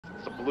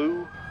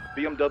blue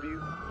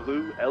BMW,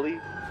 blue Ellie,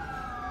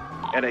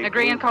 and a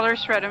green color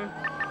shred him.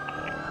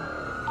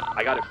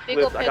 I got it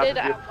flipped. I got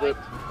the vehicle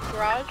flipped.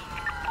 Garage.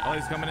 Oh,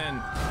 he's coming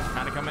in.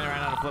 Kind of coming in right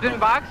out of flip. In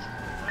box,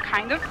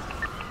 kind of.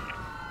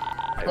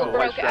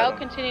 Broke out,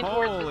 continuing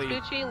towards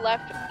Vespucci,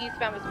 left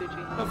eastbound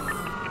Vespucci.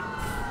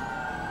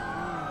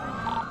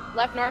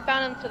 Left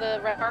northbound into the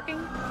red parking.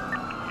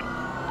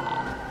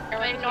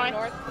 Airline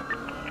north.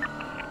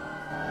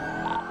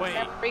 Wait,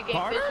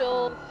 Regain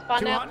visual,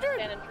 spun out,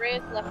 San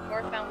Andreas, left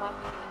northbound Los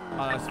Angeles.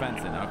 Oh, that's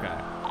Benson, okay.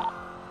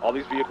 All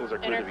these vehicles are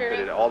clear to be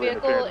pitted. All the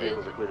interference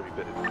vehicles are clear to be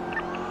pitted.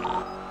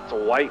 It's a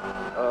white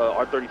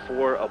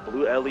R34, a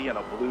blue Ellie, and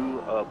a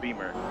blue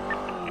Beamer.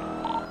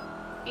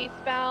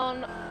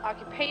 Eastbound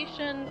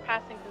occupation,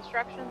 passing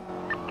construction.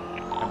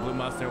 A blue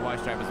mustard, white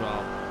stripe as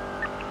well.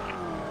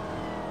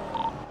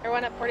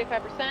 Everyone at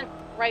 45%,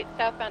 right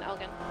southbound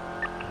Elgin.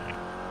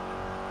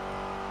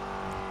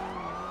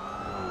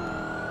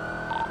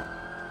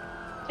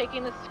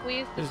 Taking the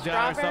squeeze to Just got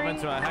ourselves Strawberry.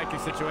 into a hectic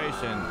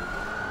situation.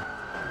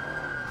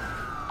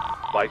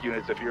 Bike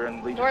units, if you're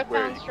in Legion Square,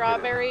 Northbound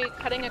Strawberry,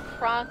 cutting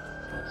across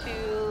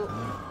to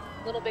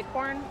Little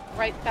Bighorn,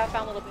 right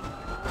southbound Little Bighorn.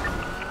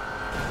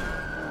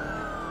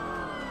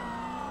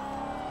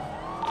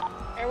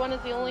 Everyone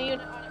is the only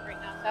unit on it right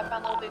now.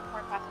 Southbound Little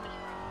Bighorn, past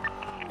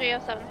Mission.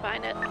 307,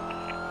 find it.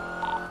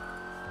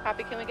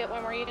 Copy, can we get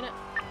one more unit?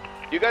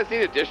 Do you guys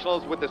need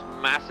additionals with this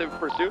massive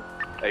pursuit?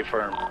 A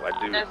firm, I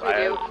do. Yes, we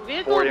I do. have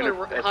Vehicles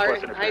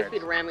are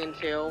high-speed ramming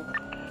too.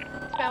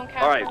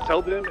 Alright,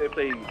 tell them if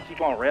they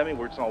keep on ramming,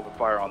 we're just gonna open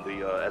fire on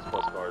the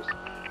S-Plus cars.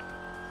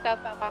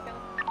 Southbound Falcon.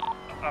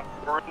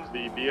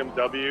 The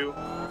BMW,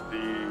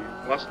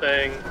 the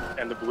Mustang,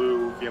 and the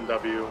blue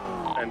BMW,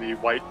 and the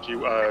white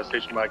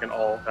station wagon,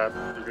 all that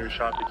they're going to be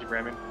shot, they keep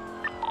ramming.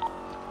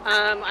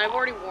 I've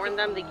already warned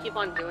them, they keep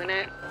on doing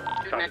it.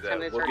 Next time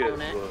they start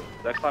doing it.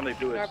 Next time they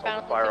do it, just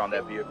open fire on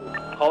that vehicle.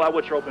 Call out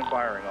what you're open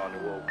firing on,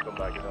 and we'll come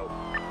back and help.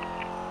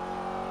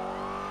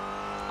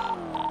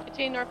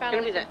 Continue northbound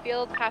Elysian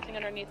Fields, passing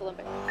underneath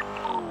Olympic.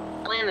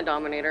 Land the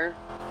Dominator.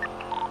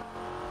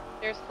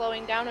 They're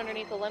slowing down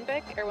underneath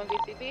Olympic, Air 1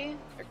 BCB.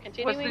 They're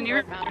continuing What's the near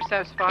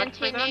intercept spot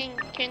for them?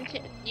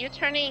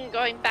 U-turning,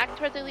 going back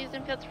towards the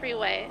Elysian Fields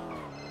Freeway.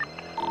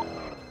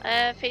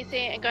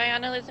 Facing, going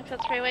on Elysian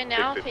Fields Freeway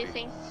now,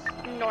 facing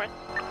north.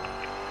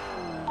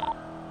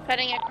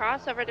 Cutting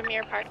across over to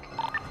Mirror Park.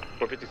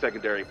 450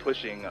 secondary,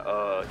 pushing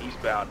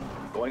eastbound,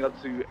 going up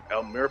to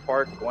El Mirror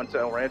Park, going to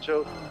El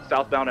Rancho,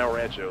 southbound El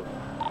Rancho.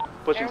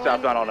 Pushing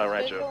southbound on El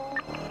Rancho.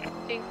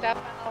 Seeing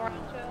southbound El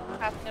Rancho,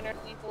 passing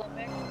underneath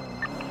Olympic.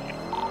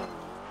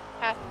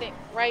 Passing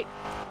right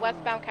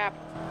westbound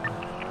Capitol.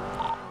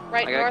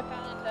 Right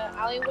northbound into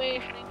alleyway,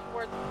 heading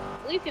towards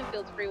Elysian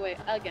Fields Freeway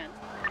again.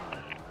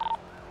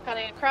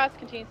 Cutting across,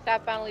 continue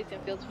southbound Elysian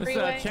Fields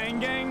Freeway. This chain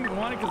gang,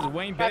 one because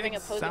Wayne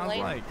Biggs sounds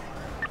like.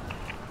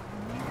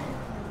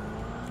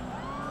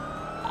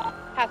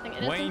 Passing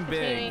Innocence, Wayne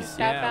continuing Biggs,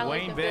 southbound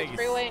Wayne Elysian Fields Biggs.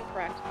 Freeway,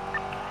 incorrect.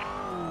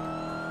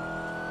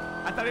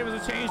 I thought he was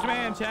a changed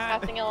man, chat.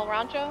 Passing El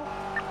Rancho.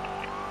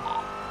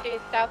 Okay,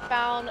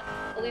 southbound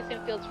Elysian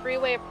Fields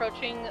Freeway,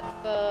 approaching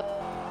the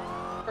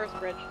first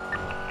bridge.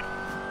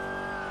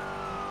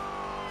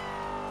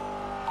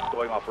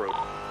 Going off-road.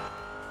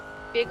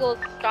 Vehicle is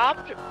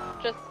stopped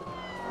just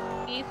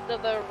east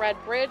of the red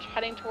bridge,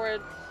 heading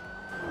towards...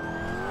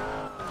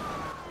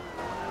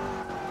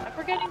 I'm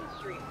forgetting the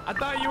street. I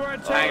thought you were a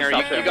Hanger,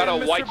 you got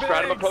a white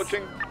Stratum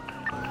approaching?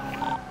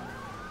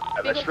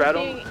 That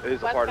Stratum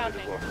is a part of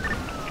it as well.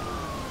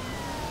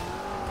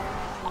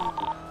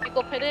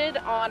 Vehicle pitted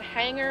on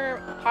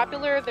Hangar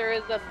Popular. There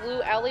is a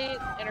blue alley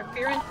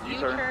interference.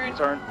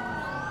 U-turn.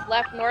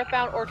 Left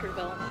northbound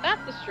Orchardville.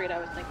 That's the street I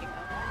was thinking of.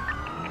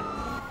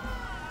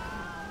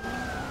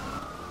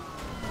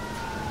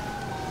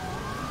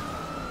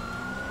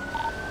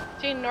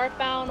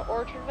 Northbound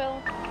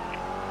Orchardville.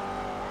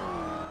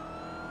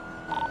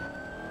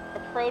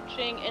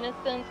 Approaching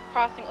Innocence,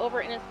 crossing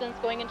over Innocence,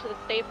 going into the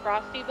Stay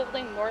Frosty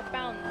building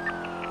northbound.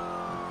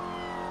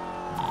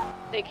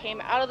 They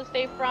came out of the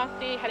Stay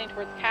Frosty, heading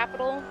towards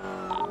Capitol,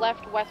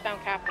 left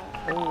westbound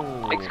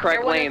Capitol. Spikes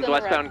correct lanes,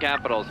 westbound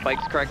Capitol.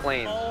 Spikes correct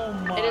lanes.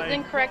 It is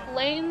in correct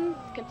lanes,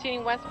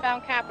 continuing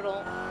westbound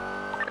Capitol.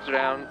 Spikes are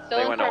down,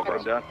 they went over.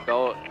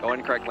 Go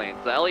in correct lanes.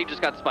 The LE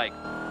just got spiked.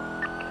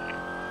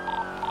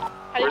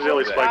 Where's the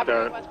LE spiked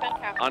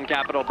at? On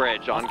Capitol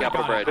Bridge, on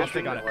Capitol Bridge.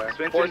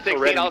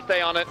 416, I'll stay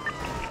on it.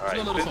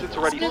 Alright, Vincent's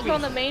already Just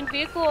on the main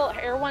vehicle,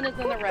 Air 1 is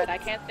in the red. I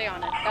can't stay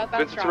on it.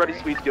 Vincent's already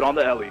sweet, get on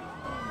the Ellie.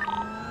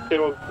 Get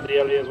on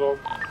the LE as well.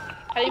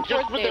 Heading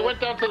towards they went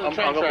down to the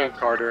train track.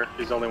 Carter,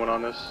 he's the only one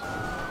on this.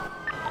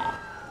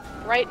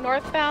 Right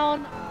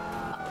northbound,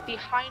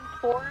 behind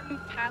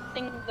Forum,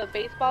 passing the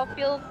baseball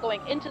field,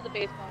 going into the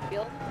baseball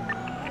field.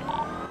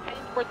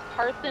 Heading towards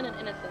Carson and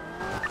Innocence.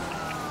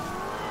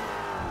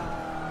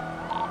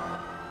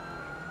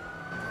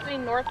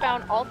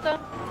 Northbound Alta.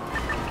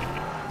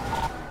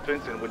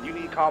 Vincent, when you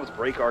need comms,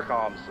 break our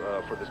comms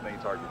for this main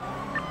target.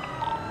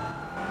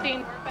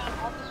 Seeing northbound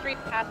Alta Street,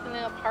 passing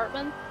the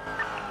apartments.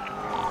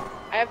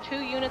 I have 2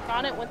 units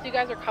on it. Once you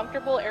guys are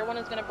comfortable, Air 1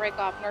 is going to break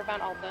off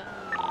northbound Alta.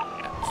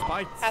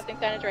 Spiked. Passing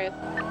San Andreas.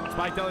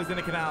 Spike Deli's in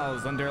the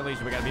canals under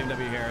Alicia. We got a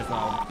BMW here as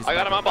well. I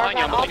got him on behind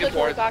you. I'm looking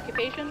towards.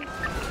 Occupation.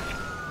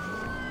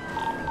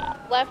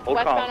 Left Hold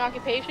westbound comms.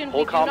 occupation.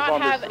 Hold We do not comms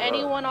on have this,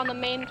 anyone on the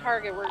main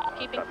target. We're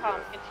keeping copy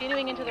comms. that.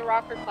 Continuing into the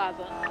Rockford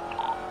Plaza.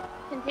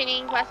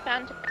 Continuing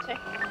westbound to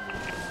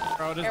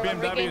Bro, this Air 1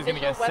 BMW is gonna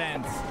get visual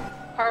sent.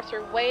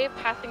 Parser wave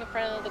passing in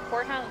front of the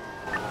courthouse.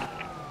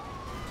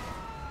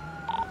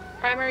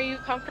 Primary, you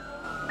comfortable?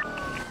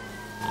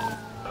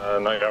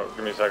 Not yet.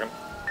 Give me a second.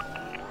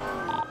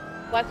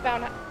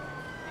 Westbound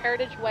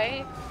Heritage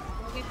Way,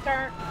 Movie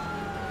Star.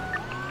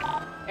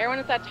 Everyone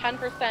is at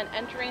 10%,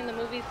 entering the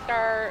Movie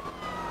Star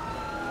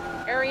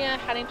area,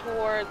 heading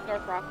towards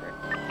North Rockford.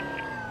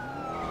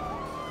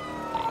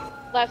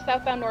 Left,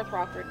 southbound North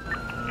Rockford.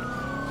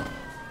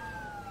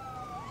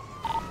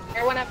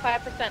 Everyone at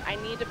 5%, I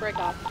need to break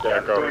off. Yeah,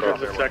 go. Break off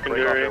The there,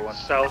 secondary, break off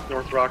there, South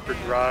North Rockford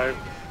Drive.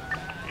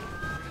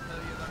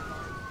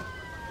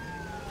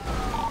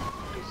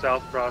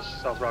 South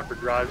across South Rockford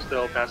Drive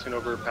still, passing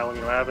over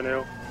Palomino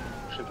Avenue,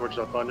 pushing towards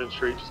South London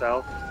Street,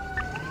 south.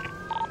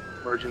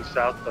 Merging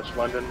south, Dutch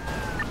London.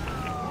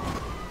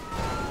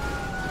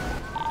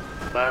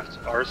 Left,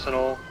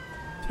 Arsenal,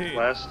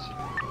 west.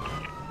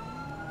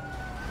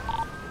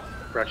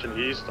 Correction,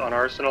 east on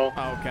Arsenal.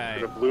 Okay.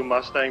 With a blue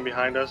Mustang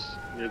behind us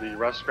near the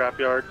Rust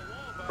Scrapyard.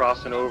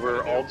 Crossing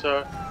over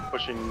Alta,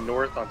 pushing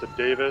north onto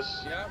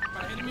Davis. Yeah,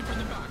 but hitting me from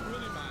the back,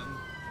 really, man.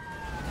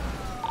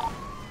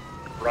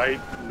 Right,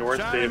 North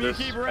Shot Davis,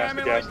 him, you keep past the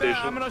ramming gas like station.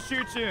 that, I'm gonna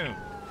shoot you.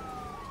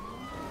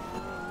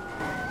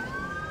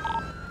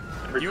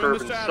 Every You curve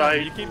in in the stratum,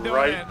 sight, you keep doing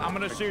right, it, I'm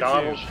gonna shoot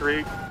McDonald you.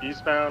 Street,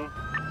 eastbound.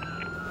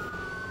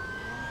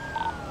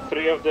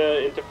 3 of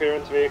the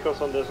interference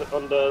vehicles on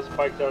the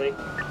spike alley.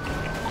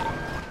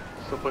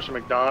 Still pushing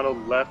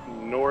McDonald, left,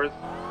 north.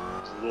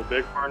 This is a little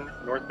Bighorn,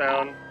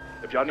 northbound.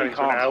 If y'all need Cutting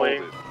to an comms, hold alley.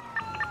 it.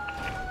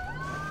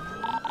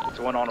 What's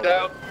going on over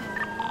Down.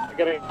 I'm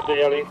getting to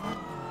the alley.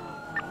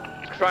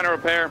 Trying to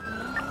repair.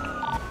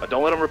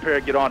 Don't let them repair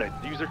it, get on it.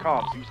 Use their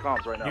comms, use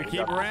comms right now. You We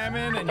keep got-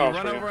 ramming and you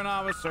run over an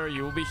officer,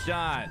 you will be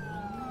shot.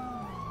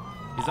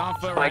 He's on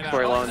foot right Spike's now.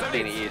 where Oh, Lone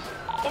 78. Stene East.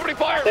 Opening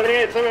fire!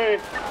 78.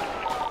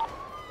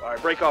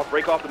 Alright, break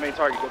off the main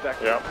target, go back.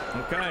 Yeah.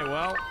 Okay,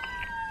 well.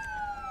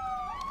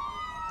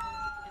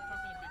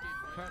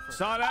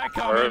 Saw that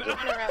Where coming. is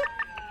it?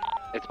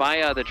 It's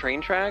by the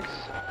train tracks.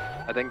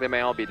 I think they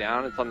may all be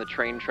down. It's on the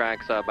train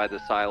tracks by the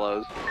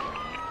silos.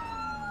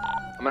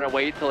 I'm gonna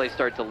wait till they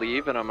start to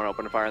leave, and I'm gonna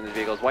open fire on these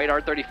vehicles. White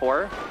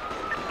R34.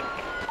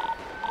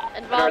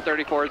 White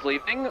R34 is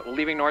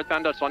leaving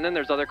northbound Dutch London.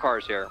 There's other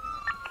cars here.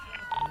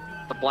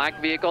 The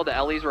black vehicle, the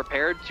Ellie's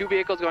repaired. 2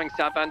 vehicles going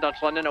southbound Dutch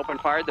London, open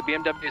fire. The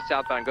BMW is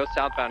southbound. Go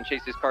southbound,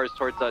 chase these cars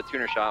towards the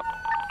tuner shop.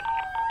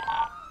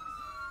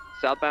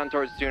 Southbound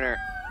towards tuner.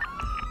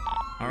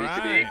 All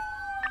BCB. right.